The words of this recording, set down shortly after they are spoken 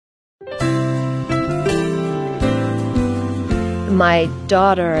my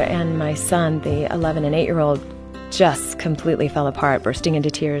daughter and my son, the 11 and 8-year-old, just completely fell apart, bursting into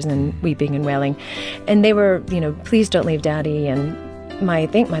tears and weeping and wailing. And they were, please don't leave Daddy. And I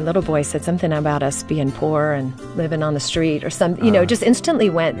think my little boy said something about us being poor and living on the street or something, just instantly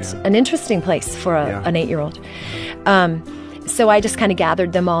went an interesting place for an 8-year-old. So I just kind of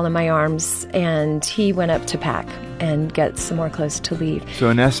gathered them all in my arms, and he went up to pack and get some more clothes to leave. So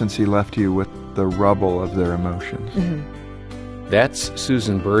in essence, he left you with the rubble of their emotions. Mm-hmm. That's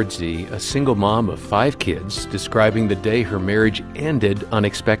Susan Birdsey, a single mom of 5 kids, describing the day her marriage ended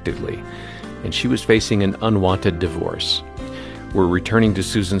unexpectedly, and she was facing an unwanted divorce. We're returning to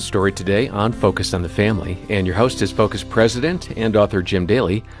Susan's story today on Focus on the Family, and your host is Focus President and author Jim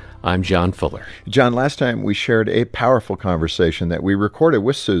Daly. I'm John Fuller. John, last time we shared a powerful conversation that we recorded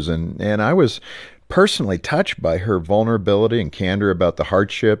with Susan, and I was personally touched by her vulnerability and candor about the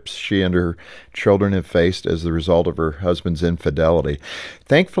hardships she and her children have faced as the result of her husband's infidelity.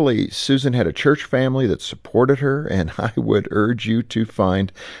 Thankfully, Susan had a church family that supported her, and I would urge you to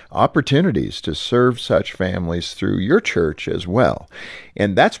find opportunities to serve such families through your church as well.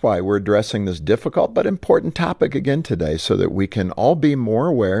 And that's why we're addressing this difficult but important topic again today, so that we can all be more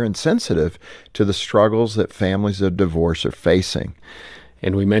aware and sensitive to the struggles that families of divorce are facing.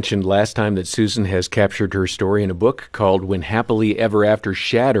 And we mentioned last time that Susan has captured her story in a book called When Happily Ever After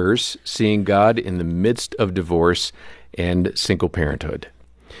Shatters, Seeing God in the Midst of Divorce and Single Parenthood.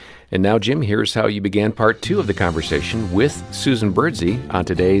 And now, Jim, here's how you began part 2 of the conversation with Susan Birdsey on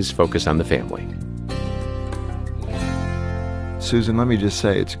today's Focus on the Family. Susan, let me just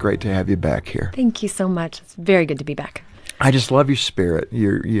say it's great to have you back here. Thank you so much. It's very good to be back. I just love your spirit.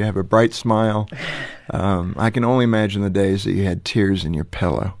 You have a bright smile. I can only imagine the days that you had tears in your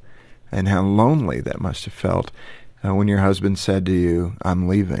pillow and how lonely that must have felt when your husband said to you, "I'm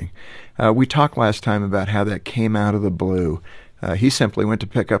leaving." We talked last time about how that came out of the blue. He simply went to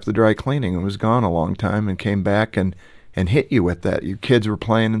pick up the dry cleaning and was gone a long time and came back and hit you with that. Your kids were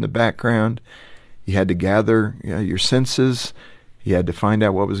playing in the background. You had to gather your senses. You had to find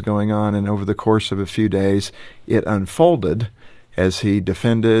out what was going on, and over the course of a few days, it unfolded as he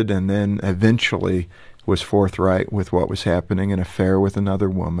defended and then eventually was forthright with what was happening, an affair with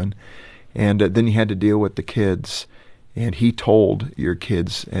another woman. And then you had to deal with the kids, and he told your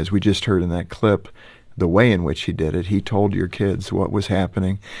kids, as we just heard in that clip, the way in which he did it. He told your kids what was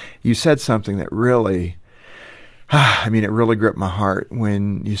happening. You said something that really, it really gripped my heart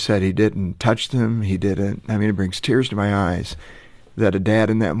when you said he didn't touch them, he didn't, it brings tears to my eyes. That a dad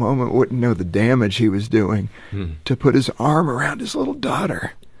in that moment wouldn't know the damage he was doing to put his arm around his little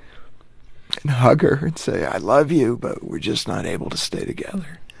daughter and hug her and say, "I love you, but we're just not able to stay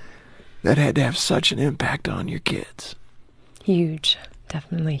together." That had to have such an impact on your kids. Huge,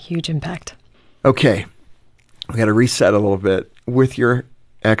 definitely huge impact. Okay, we got to reset a little bit with your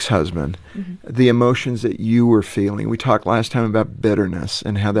ex-husband, the emotions that you were feeling. We talked last time about bitterness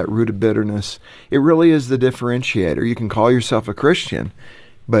and how that root of bitterness, it really is the differentiator. You can call yourself a Christian,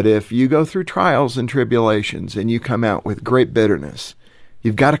 but if you go through trials and tribulations and you come out with great bitterness,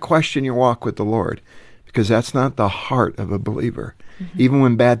 you've got to question your walk with the Lord, because that's not the heart of a believer, even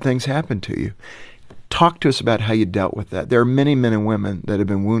when bad things happen to you. Talk to us about how you dealt with that. There are many men and women that have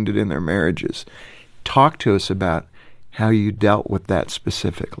been wounded in their marriages. Talk to us about how you dealt with that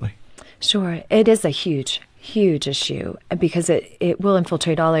specifically. Sure. It is a huge issue because it will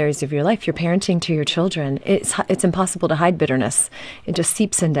infiltrate all areas of your life. You're parenting to your children. It's impossible to hide bitterness. It just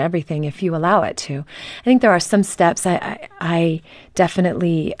seeps into everything if you allow it to. I think there are some steps. I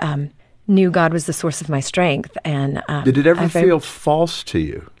definitely knew God was the source of my strength. And did it ever feel false to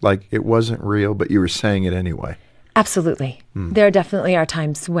you? Like it wasn't real, but you were saying it anyway? Absolutely. There definitely are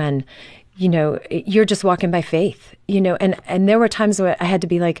times when you're just walking by faith, and there were times where I had to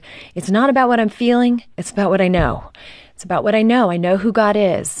be like, it's not about what I'm feeling. It's about what I know. It's about what I know. I know who God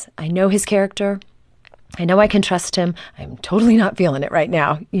is. I know his character. I know I can trust him. I'm totally not feeling it right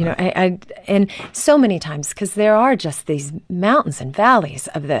now. And so many times, because there are just these mountains and valleys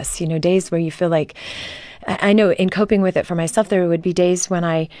of this, days where you feel like, I know in coping with it for myself, there would be days when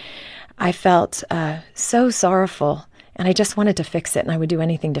I felt so sorrowful. And I just wanted to fix it, and I would do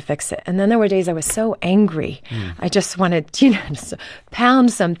anything to fix it. And then there were days I was so angry. I just wanted, just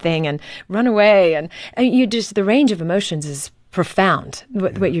pound something and run away. And the range of emotions is profound,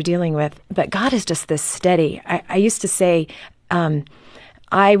 what you're dealing with. But God is just this steady. I used to say, I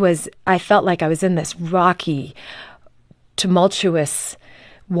felt like I was in this rocky, tumultuous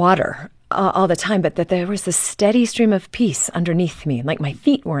water all the time, but that there was a steady stream of peace underneath me, like my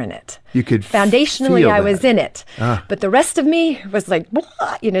feet were in it. You could foundationally, feel I that. was in it, but the rest of me was like,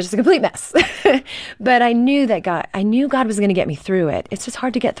 blah, just a complete mess. But I knew that God was going to get me through it. It's just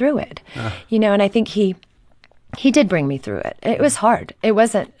hard to get through it, and I think He did bring me through it. It was hard. It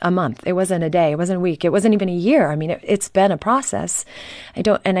wasn't a month. It wasn't a day. It wasn't a week. It wasn't even a year. I mean, it's been a process.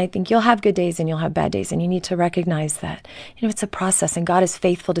 And I think you'll have good days and you'll have bad days, and you need to recognize that, it's a process, and God is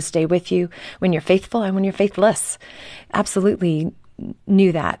faithful to stay with you when you're faithful and when you're faithless. Absolutely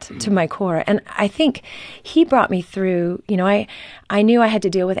knew that to my core. And I think He brought me through, I knew I had to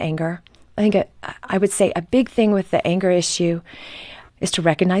deal with anger. I think I would say a big thing with the anger issue is to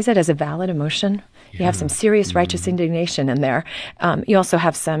recognize it as a valid emotion. You have some serious righteous indignation in there. You also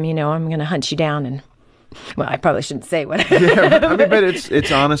have some, I'm going to hunt you down, and I probably shouldn't say what. But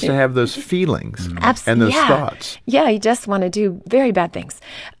it's honest to have those feelings and those thoughts. Yeah, you just want to do very bad things.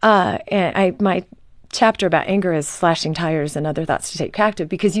 And my chapter about anger is slashing tires and other thoughts to take captive,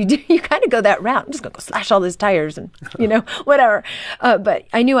 because you kind of go that route. I'm just going to go slash all those tires and, whatever. But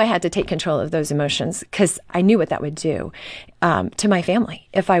I knew I had to take control of those emotions, because I knew what that would do to my family.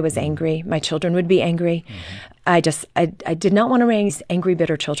 If I was angry, my children would be angry. I did not want to raise angry,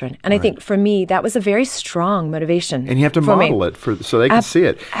 bitter children. And I think for me, that was a very strong motivation. And you have to model it so they can see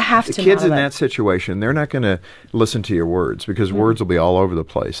it. I have to The kids in model that situation, they're not going to listen to your words, because words will be all over the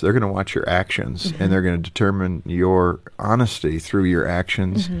place. They're going to watch your actions, and they're going to determine your honesty through your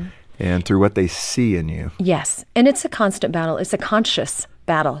actions and through what they see in you. Yes. And it's a constant battle. It's a conscious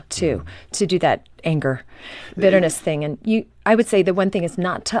battle, too, to do that anger, bitterness thing. And I would say the one thing is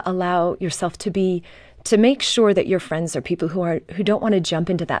not to allow yourself to make sure that your friends are people who don't want to jump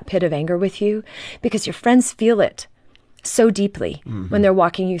into that pit of anger with you, because your friends feel it so deeply when they're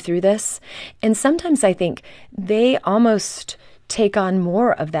walking you through this. And sometimes I think they almost take on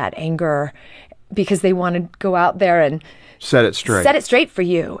more of that anger because they want to go out there and set it straight for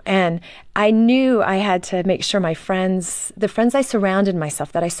you. And I knew I had to make sure the friends I surrounded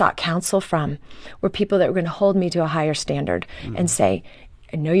myself, that I sought counsel from, were people that were going to hold me to a higher standard and say,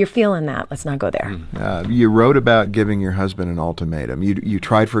 I know you're feeling that. Let's not go there. You wrote about giving your husband an ultimatum. You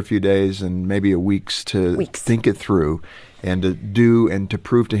tried for a few days and maybe weeks to think it through and to do and to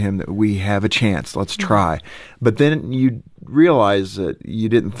prove to him that we have a chance. Let's try. But then you realized that you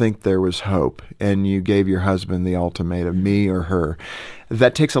didn't think there was hope, and you gave your husband the ultimatum, me or her.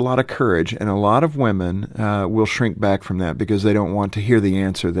 That takes a lot of courage, and a lot of women will shrink back from that because they don't want to hear the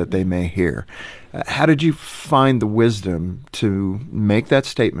answer that they may hear. How did you find the wisdom to make that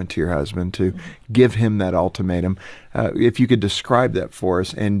statement to your husband, to give him that ultimatum? If you could describe that for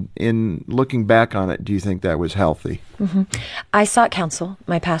us, and in looking back on it, do you think that was healthy? I sought counsel,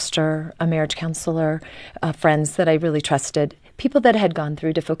 my pastor, a marriage counselor, friends that I really trusted, people that had gone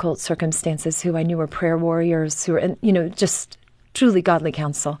through difficult circumstances who I knew were prayer warriors, who were, just truly godly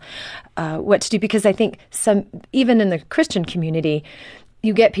counsel, what to do. Because I think even in the Christian community,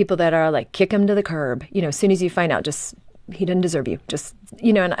 you get people that are like, kick him to the curb. As soon as you find out, he doesn't deserve you.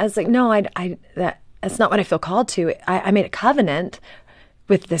 And I was like, no, that's not what I feel called to. I made a covenant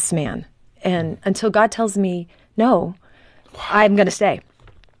with this man. And until God tells me, no, I'm going to stay.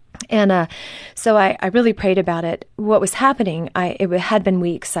 And so I really prayed about it. What was happening, it had been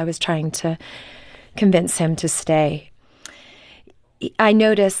weeks. I was trying to convince him to stay. I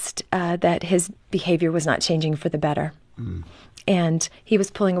noticed that his behavior was not changing for the better. And he was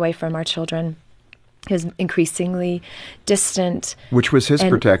pulling away from our children. He was increasingly distant. Which was his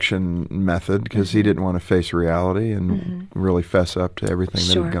protection method, because he didn't want to face reality and really fess up to everything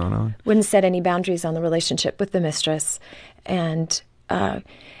that had gone on. Wouldn't set any boundaries on the relationship with the mistress. And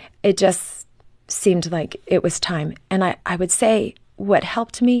it just seemed like it was time. And I would say what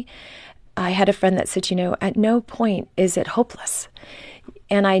helped me, I had a friend that said, at no point is it hopeless.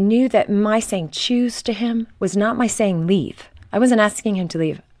 And I knew that my saying choose to him was not my saying leave. I wasn't asking him to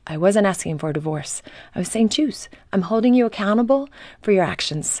leave. I wasn't asking him for a divorce. I was saying choose. I'm holding you accountable for your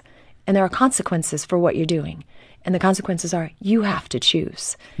actions. And there are consequences for what you're doing. And the consequences are you have to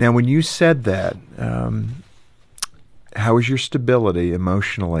choose. Now, when you said that, how was your stability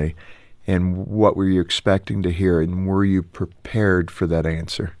emotionally? And what were you expecting to hear? And were you prepared for that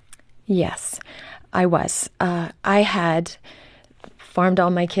answer? Yes, I was. I had farmed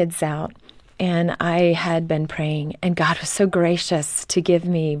all my kids out, and I had been praying, and God was so gracious to give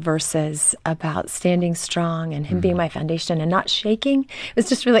me verses about standing strong and him being my foundation and not shaking. It was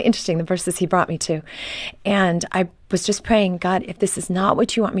just really interesting, the verses he brought me to. And I was just praying, God, if this is not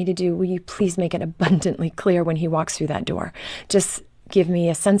what you want me to do, will you please make it abundantly clear when he walks through that door? Just give me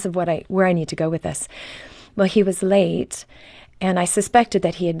a sense of where I need to go with this. Well, he was late, and I suspected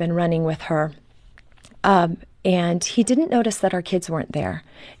that he had been running with her. And he didn't notice that our kids weren't there.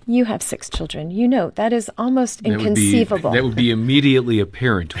 You have 6 children. You know, that is almost inconceivable. That would be immediately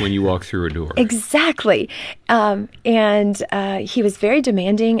apparent when you walk through a door. Exactly. And he was very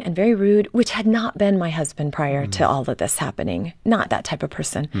demanding and very rude, which had not been my husband prior to all of this happening. Not that type of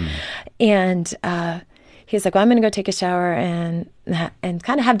person. And he was like, well, I'm going to go take a shower and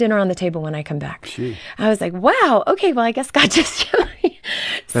kind of have dinner on the table when I come back. Gee. I was like, wow, okay, well, I guess God just showed me.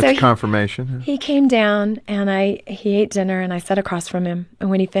 That's confirmation. He came down and he ate dinner and I sat across from him. And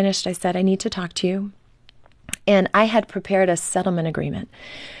when he finished, I said, I need to talk to you. And I had prepared a settlement agreement.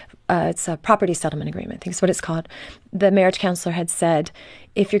 It's a property settlement agreement, I think is what it's called. The marriage counselor had said,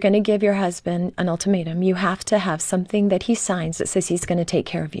 if you're going to give your husband an ultimatum, you have to have something that he signs that says he's going to take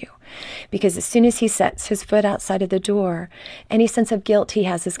care of you. Because as soon as he sets his foot outside of the door, any sense of guilt he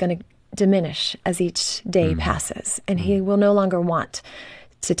has is going to diminish as each day passes. And he will no longer want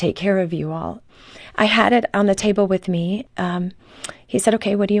to take care of you all. I had it on the table with me. He said,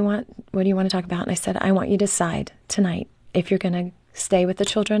 okay, what do you want? What do you want to talk about? And I said, I want you to decide tonight if you're going to stay with the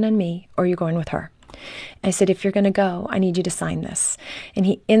children and me, or you're going with her. I said, if you're going to go, I need you to sign this. And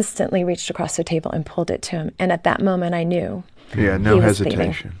he instantly reached across the table and pulled it to him. And at that moment, I knew. Yeah, no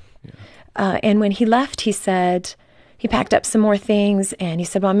hesitation. And when he left, he said, he packed up some more things, and he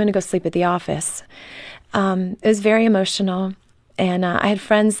said, well, I'm going to go sleep at the office. It was very emotional. And I had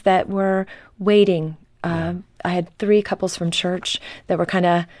friends that were waiting. I had 3 couples from church that were kind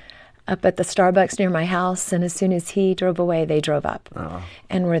of up at the Starbucks near my house, and as soon as he drove away, they drove up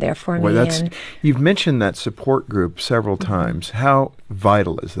and were there for me. You've mentioned that support group several times. How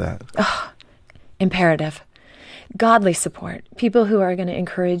vital is that? Imperative. Godly support. People who are going to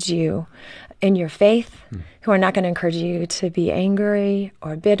encourage you in your faith, who are not going to encourage you to be angry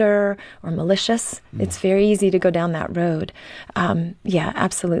or bitter or malicious. It's very easy to go down that road. Yeah,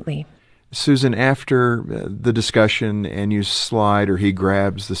 absolutely. Susan, after the discussion and you slide, or he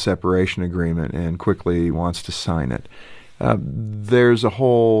grabs the separation agreement and quickly wants to sign it, there's a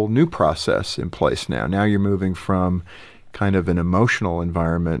whole new process in place now. Now you're moving from kind of an emotional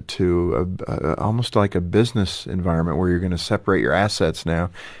environment to almost like a business environment where you're going to separate your assets now.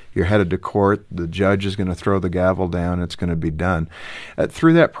 You're headed to court. The judge is going to throw the gavel down. It's going to be done.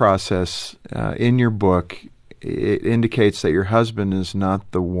 Through that process, in your book, it indicates that your husband is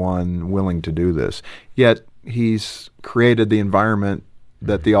not the one willing to do this. Yet he's created the environment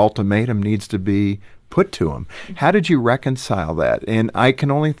that the ultimatum needs to be put to him. How did you reconcile that? And I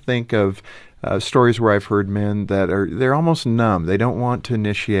can only think of stories where I've heard men that they're almost numb. They don't want to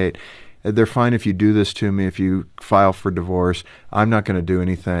initiate. They're fine if you do this to me, if you file for divorce. I'm not going to do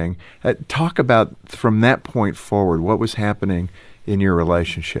anything. Talk about, from that point forward, what was happening in your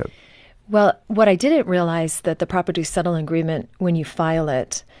relationship. Well, what I didn't realize that the property settlement agreement, when you file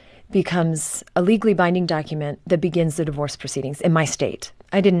it, becomes a legally binding document that begins the divorce proceedings in my state.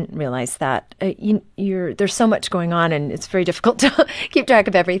 I didn't realize that. There's so much going on, and it's very difficult to keep track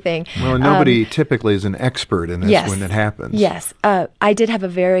of everything. Well, nobody typically is an expert in this when it happens. Yes. I did have a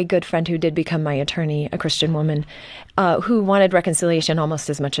very good friend who did become my attorney, a Christian woman, who wanted reconciliation almost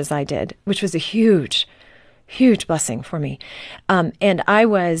as much as I did, which was a huge blessing for me. And I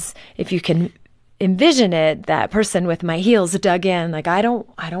was, if you can envision it, that person with my heels dug in, like, I don't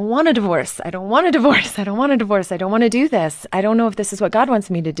want a divorce. I don't want a divorce. I don't want a divorce. I don't want to do this. I don't know if this is what God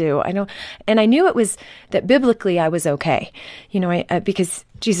wants me to do. And I knew it was that biblically I was okay, because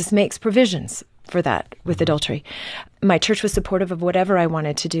Jesus makes provisions for that with adultery. My church was supportive of whatever I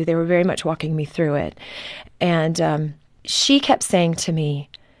wanted to do. They were very much walking me through it. And she kept saying to me,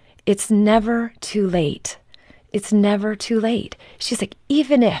 it's never too late. It's never too late. She's like,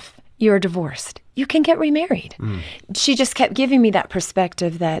 even if you're divorced, you can get remarried. She just kept giving me that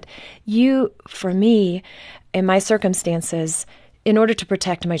perspective that for me, in my circumstances, in order to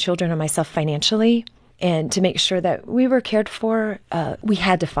protect my children and myself financially and to make sure that we were cared for, we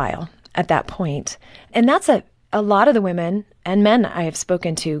had to file at that point. And that's a lot of the women and men I have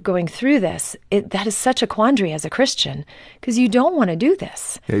spoken to going through this, that is such a quandary as a Christian, because you don't want to do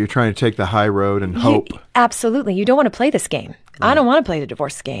this. Yeah, you're trying to take the high road and hope. Absolutely. You don't want to play this game. Right. I don't want to play the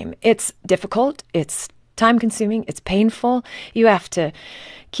divorce game. It's difficult. It's time-consuming. It's painful. You have to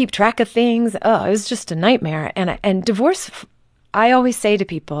keep track of things. It was just a nightmare. And divorce, I always say to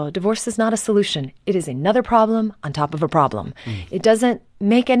people, divorce is not a solution. It is another problem on top of a problem. It doesn't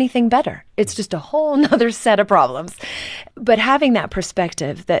make anything better. It's just a whole nother set of problems. But having that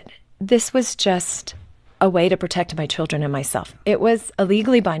perspective that this was just a way to protect my children and myself. It was a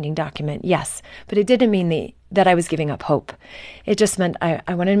legally binding document, yes, but it didn't mean that I was giving up hope. It just meant I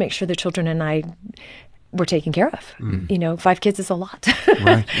wanted to make sure the children and I were taken care of. 5 kids is a lot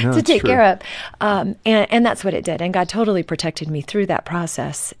Right. No, to it's take true. care of. And that's what it did. And God totally protected me through that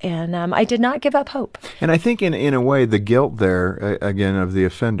process. And I did not give up hope. And I think in a way, the guilt there, again, of the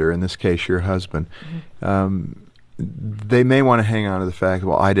offender, in this case, your husband, they may want to hang on to the fact,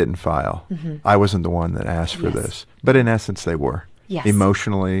 well, I didn't file. I wasn't the one that asked for Yes. this. But in essence, they were. Yes.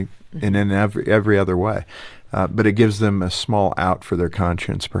 Emotionally and in every other way. But it gives them a small out for their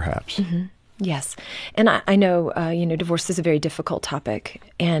conscience, perhaps. Yes. And I know, divorce is a very difficult topic,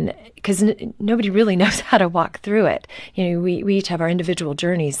 and because nobody really knows how to walk through it. We each have our individual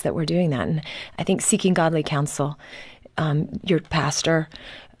journeys that we're doing that. And I think seeking godly counsel, your pastor,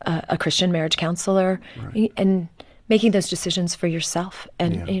 a Christian marriage counselor, and making those decisions for yourself.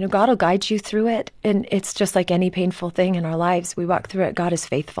 And, God will guide you through it. And it's just like any painful thing in our lives. We walk through it. God is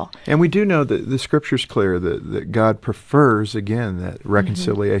faithful. And we do know that the Scripture's clear that God prefers, again, that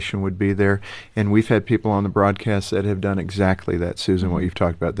reconciliation would be there. And we've had people on the broadcast that have done exactly that, Susan, what you've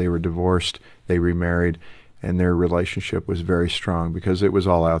talked about. They were divorced, they remarried, and their relationship was very strong because it was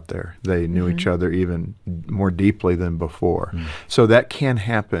all out there. They knew each other even more deeply than before. So that can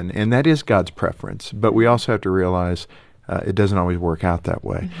happen, and that is God's preference. But we also have to realize it doesn't always work out that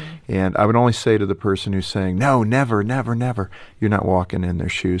way. And I would only say to the person who's saying, no, never, never, never, you're not walking in their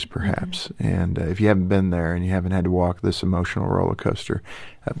shoes, perhaps. And if you haven't been there and you haven't had to walk this emotional roller coaster,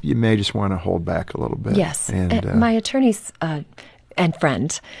 you may just want to hold back a little bit. Yes. And my attorney's and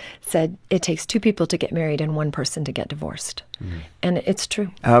friend said it takes 2 people to get married and 1 person to get divorced. And it's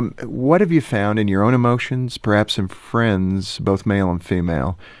true. What have you found in your own emotions, perhaps in friends, both male and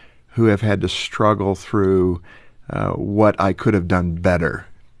female, who have had to struggle through what I could have done better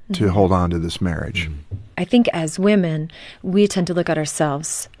to hold on to this marriage? I think as women, we tend to look at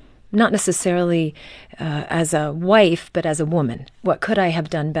ourselves not necessarily as a wife, but as a woman. What could I have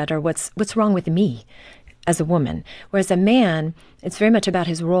done better? What's wrong with me as a woman? Whereas a man, it's very much about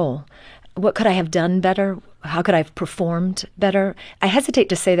his role. What could I have done better? How could I have performed better? I hesitate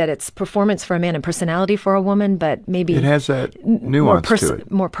to say that it's performance for a man and personality for a woman, but maybe It has that nuance to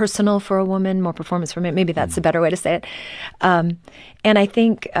it. more personal for a woman, more performance for a man. Maybe that's a better way to say it. And I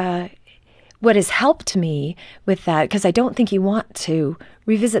think what has helped me with that, because I don't think you want to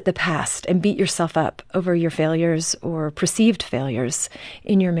revisit the past and beat yourself up over your failures or perceived failures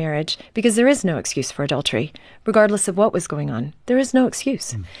in your marriage, because there is no excuse for adultery, regardless of what was going on. There is no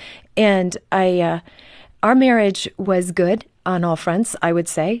excuse. And our marriage was good on all fronts, I would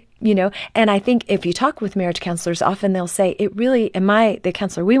say, and I think if you talk with marriage counselors, often they'll say it really, and the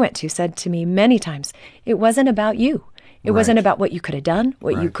counselor we went to said to me many times, it wasn't about you. It wasn't about what you could have done,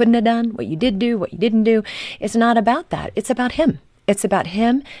 what you couldn't have done, what you did do, what you didn't do. It's not about that. It's about him. It's about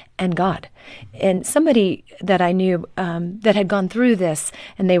him and God. And somebody that I knew that had gone through this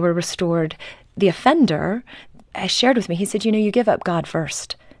and they were restored, the offender shared with me, he said, you give up God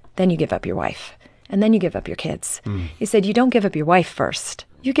first, then you give up your wife, and then you give up your kids. He said, you don't give up your wife first.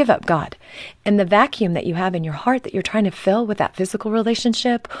 You give up God. And the vacuum that you have in your heart that you're trying to fill with that physical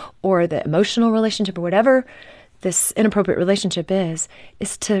relationship or the emotional relationship or whatever this inappropriate relationship is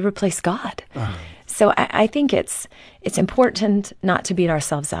to replace God. So I think it's important not to beat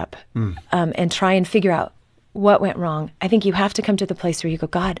ourselves up and try and figure out what went wrong. I think you have to come to the place where you go,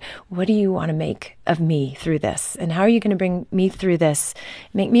 God, what do you want to make of me through this? And how are you going to bring me through this,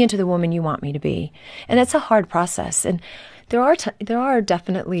 make me into the woman you want me to be? And it's a hard process. And there are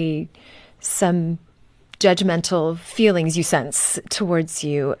definitely some judgmental feelings you sense towards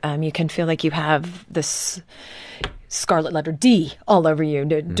you. You can feel like you have this scarlet letter D all over you,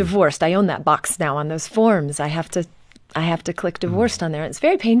 divorced. I own that box now on those forms. I have to click divorced on there. It's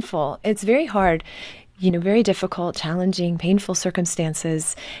very painful. It's very hard, very difficult, challenging, painful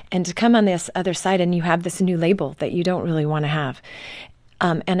circumstances. And to come on this other side and you have this new label that you don't really want to have.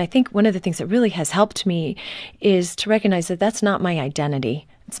 And I think one of the things that really has helped me is to recognize that that's not my identity.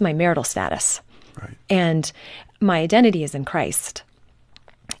 It's my marital status. Right. And my identity is in Christ.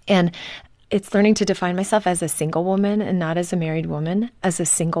 And it's learning to define myself as a single woman and not as a married woman, as a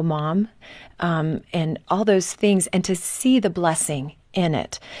single mom, and all those things, and to see the blessing in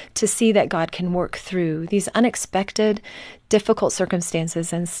it, to see that God can work through these unexpected, difficult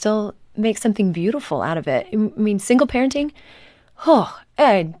circumstances and still make something beautiful out of it. I mean, single parenting,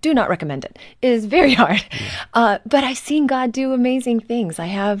 I do not recommend it. It is very hard. But I've seen God do amazing things. I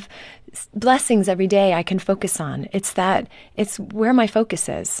have blessings every day I can focus on. It's where my focus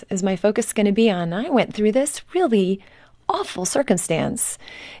is. Is my focus going to be on, I went through this really awful circumstance.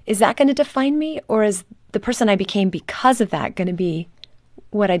 Is that going to define me? Or is the person I became because of that going to be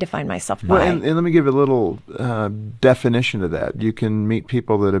what I define myself by. Well, and let me give a little definition of that. You can meet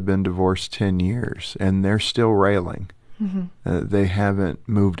people that have been divorced 10 years, and they're still railing. They haven't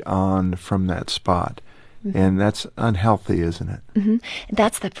moved on from that spot. And that's unhealthy, isn't it?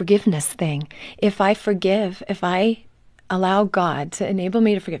 That's the forgiveness thing. If I forgive, if I allow God to enable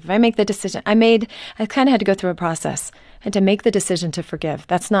me to forgive, if I make the decision, I kind of had to go through a process. I had to make the decision to forgive.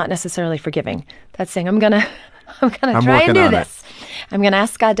 That's not necessarily forgiving. That's saying, I'm gonna try and do this. I'm going to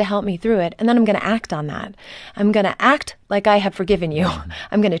ask God to help me through it, and then I'm going to act on that. I'm going to act like I have forgiven you.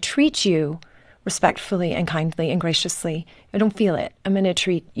 I'm going to treat you respectfully and kindly and graciously. I don't feel it. I'm going to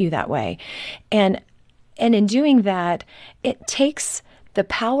treat you that way. And in doing that, it takes the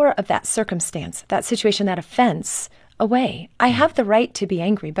power of that circumstance, that situation, that offense away. I have the right to be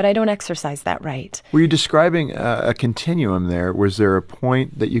angry, but I don't exercise that right. Were you describing a continuum there? Was there a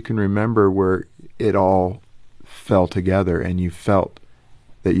point that you can remember where it all fell together and you felt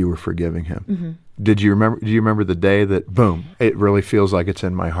that you were forgiving him? Do you remember the day that, boom, it really feels like it's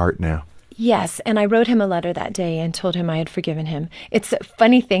in my heart now? Yes, and I wrote him a letter that day and told him I had forgiven him. It's a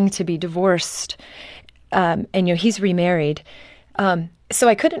funny thing to be divorced, and he's remarried. So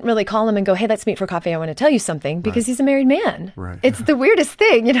I couldn't really call him and go, hey, let's meet for coffee. I want to tell you something, because he's a married man. Right. It's the weirdest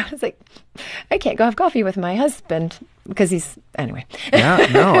thing. It's like, I can't go have coffee with my husband because anyway. Yeah,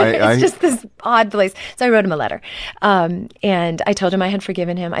 no, it's just this odd place. So I wrote him a letter. And I told him I had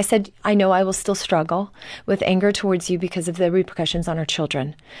forgiven him. I said, I know I will still struggle with anger towards you because of the repercussions on our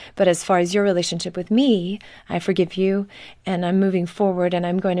children. But as far as your relationship with me, I forgive you, and I'm moving forward, and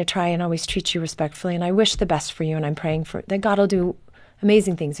I'm going to try and always treat you respectfully. And I wish the best for you, and I'm praying that God will do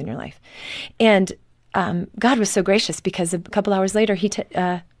amazing things in your life. And God was so gracious, because a couple hours later,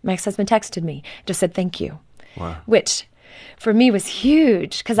 my ex-husband texted me, just said, thank you. Wow. Which for me was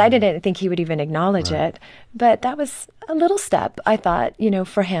huge, because I didn't think he would even acknowledge it. But that was a little step, I thought,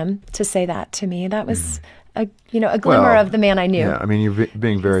 for him to say that to me. That was a glimmer of the man I knew. Yeah, I mean, you're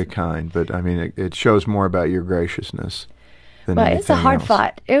being very kind, but I mean, it shows more about your graciousness. But it's a hard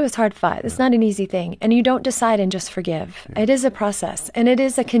fought. It was hard fought. It's not an easy thing. And you don't decide and just forgive. It is a process. And it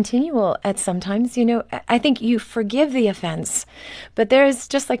is a continual at sometimes. I think you forgive the offense. But there's,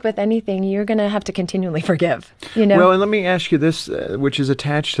 just like with anything, you're going to have to continually forgive. Well, and let me ask you this, which is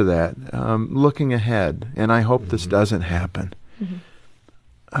attached to that. Looking ahead, and I hope this doesn't happen.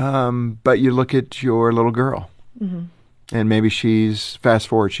 But you look at your little girl. And maybe fast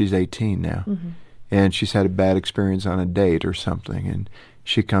forward, she's 18 now. And she's had a bad experience on a date or something, and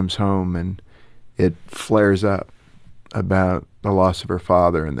she comes home and it flares up about the loss of her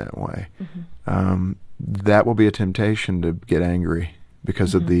father in that way. That will be a temptation to get angry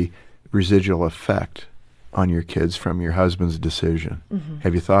because of the residual effect on your kids from your husband's decision.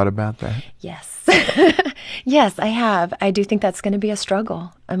 Have you thought about that? Yes. Yes, I have. I do think that's going to be a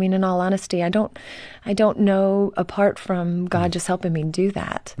struggle. I mean, in all honesty, I don't know, apart from God just helping me do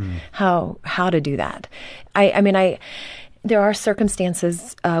that, how to do that. There are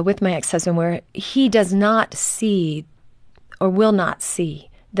circumstances with my ex-husband where he does not see or will not see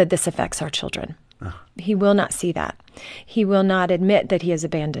that this affects our children. He will not see that. He will not admit that he has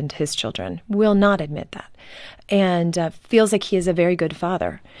abandoned his children, will not admit that, and feels like he is a very good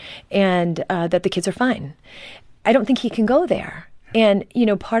father, and that the kids are fine. I don't think he can go there. And,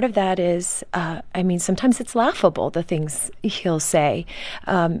 part of that is, sometimes it's laughable, the things he'll say,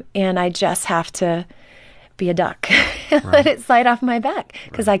 and I just have to be a duck and let it slide off my back,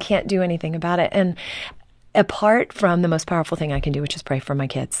 because I can't do anything about it. And apart from the most powerful thing I can do, which is pray for my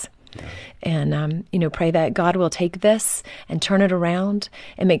kids. Yeah. And, pray that God will take this and turn it around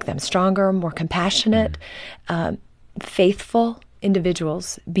and make them stronger, more compassionate, faithful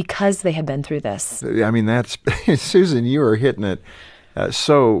individuals, because they have been through this. I mean, that's, Susan, you are hitting it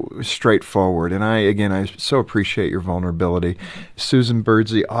so straightforward. And I so appreciate your vulnerability. Susan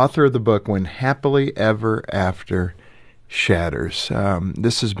Birdsey, author of the book, When Happily Ever After Shatters.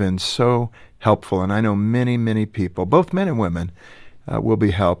 This has been so helpful. And I know many, many people, both men and women, will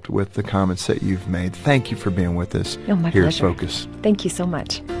be helped with the comments that you've made. Thank you for being with us here at Focus. Thank you so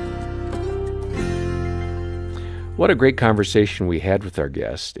much. What a great conversation we had with our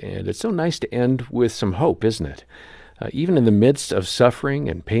guest, and it's so nice to end with some hope, isn't it? Even in the midst of suffering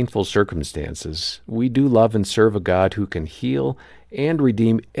and painful circumstances, we do love and serve a God who can heal and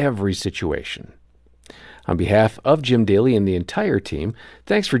redeem every situation. On behalf of Jim Daly and the entire team,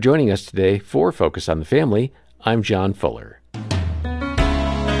 thanks for joining us today for Focus on the Family. I'm John Fuller.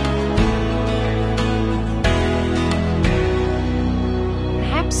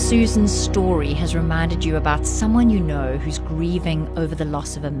 Susan's story has reminded you about someone you know who's grieving over the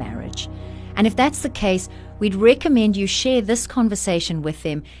loss of a marriage. And if that's the case, we'd recommend you share this conversation with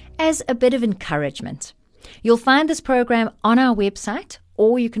them as a bit of encouragement. You'll find this program on our website,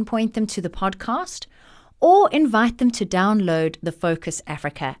 or you can point them to the podcast, or invite them to download the Focus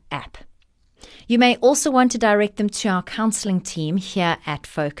Africa app. You may also want to direct them to our counseling team here at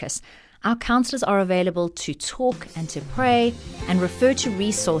Focus. Our counselors are available to talk and to pray and refer to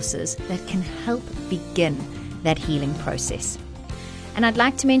resources that can help begin that healing process. And I'd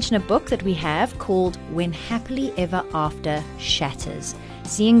like to mention a book that we have called When Happily Ever After Shatters,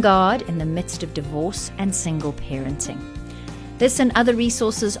 Seeing God in the Midst of Divorce and Single Parenting. This and other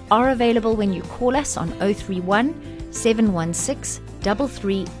resources are available when you call us on 031 716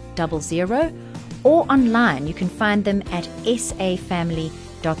 3300, or online. You can find them at safamily.co.za.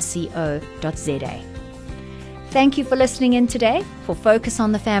 Thank you for listening in today. For Focus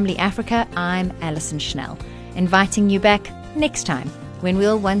on the Family Africa, I'm Alison Schnell, inviting you back next time when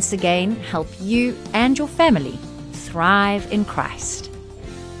we'll once again help you and your family thrive in Christ.